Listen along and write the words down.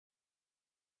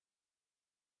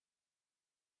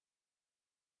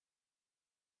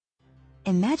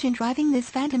Imagine driving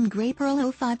this phantom grey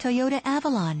Pearl 05 Toyota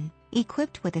Avalon,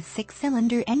 equipped with a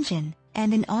 6-cylinder engine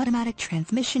and an automatic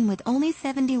transmission with only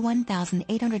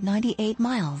 71,898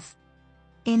 miles.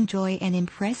 Enjoy an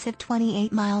impressive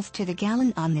 28 miles to the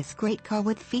gallon on this great car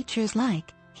with features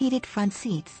like heated front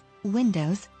seats,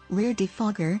 windows, rear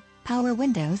defogger, power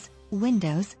windows,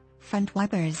 front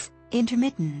wipers,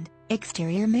 intermittent,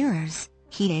 exterior mirrors,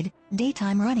 heated,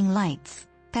 daytime running lights,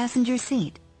 passenger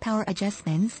seat, power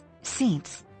adjustments,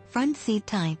 seats, front seat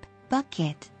type,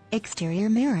 bucket, exterior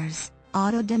mirrors,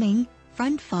 auto-dimming,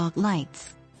 front fog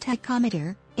lights,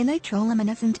 tachometer,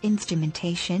 electroluminescent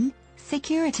instrumentation,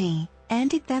 security,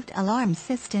 anti-theft alarm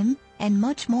system, and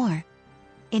much more.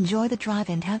 Enjoy the drive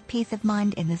and have peace of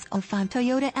mind in this 05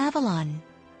 Toyota Avalon.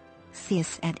 See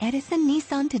us at Edison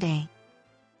Nissan today.